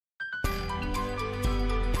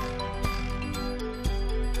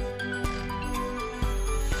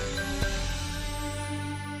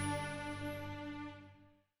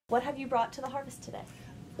What have you brought to the harvest today?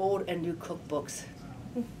 Old and new cookbooks.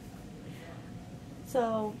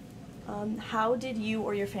 So, how did you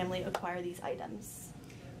or your family acquire these items?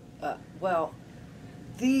 Well,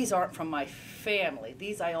 these aren't from my family.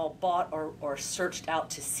 These I all bought or searched out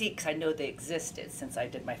to see because I know they existed since I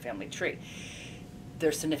did my family tree.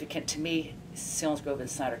 They're significant to me, Selinsgrove and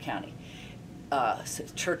Snyder County.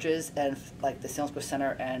 Churches and like the Selinsgrove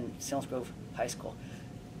Center and Selinsgrove High School.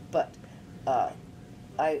 But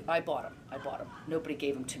I bought them. I bought them. Nobody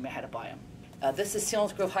gave them to me. I had to buy them. This is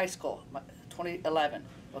Selinsgrove High School, 2011.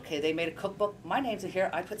 Okay, they made a cookbook. My name's in here.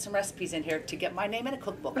 I put some recipes in here to get my name in a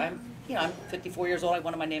cookbook. I'm 54 years old. I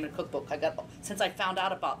wanted my name in a cookbook. I got since I found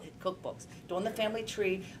out about cookbooks. Doing the family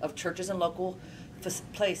tree of churches and local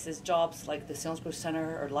places, jobs like the Selinsgrove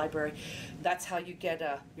Center or library. That's how you get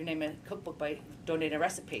your name in a cookbook, by donating a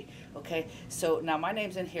recipe. Okay, so now my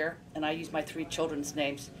name's in here, and I use my 3 children's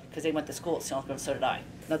names because they went to school at Selinsgrove, and so did I.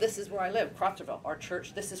 Now this is where I live, Crotzerville. Our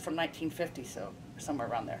church. This is from 1950, so somewhere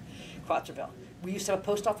around there, Crotzerville. We used to have a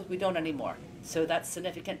post office. We don't anymore. So that's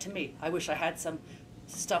significant to me. I wish I had some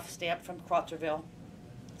stuff stamped from Crotzerville,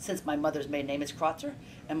 since my mother's maiden name is Krotzer,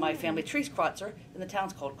 and my family tree's Krotzer, and the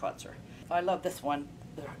town's called Krotzer. I love this one.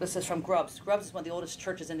 This is from Grubbs. Grubbs is one of the oldest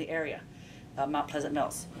churches in the area, Mount Pleasant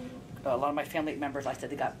Mills. A lot of my family members, like I said,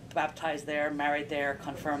 they got baptized there, married there,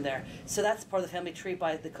 confirmed there. So that's part of the family tree.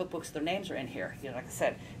 By the cookbooks, their names are in here, like I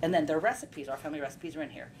said. And then their recipes, our family recipes, are in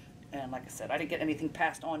here. And like I said, I didn't get anything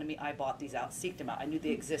passed on to me. I bought these out, seeked them out. I knew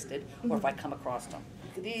they existed, or if I come across them.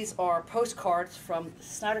 These are postcards from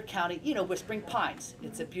Snyder County, Whispering Pines.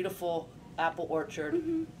 It's a beautiful apple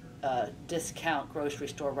orchard, discount grocery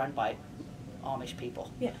store run by Amish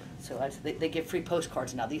people. Yeah. So they give free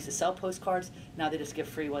postcards now. They used to sell postcards. Now they just give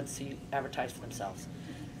free ones to advertise for themselves.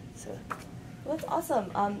 So. Well, that's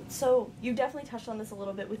awesome. So you definitely touched on this a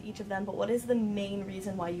little bit with each of them, but what is the main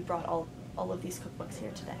reason why you brought all of these cookbooks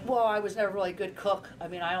here today? Well, I was never really a good cook. I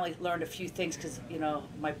mean, I only learned a few things because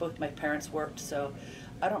both my parents worked, so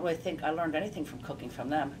I don't really think I learned anything from cooking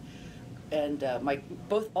from them. And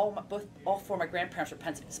all 4 of my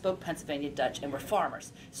grandparents spoke Pennsylvania Dutch and were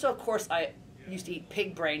farmers. So of course I used to eat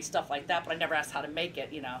pig brain, stuff like that, but I never asked how to make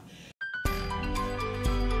it,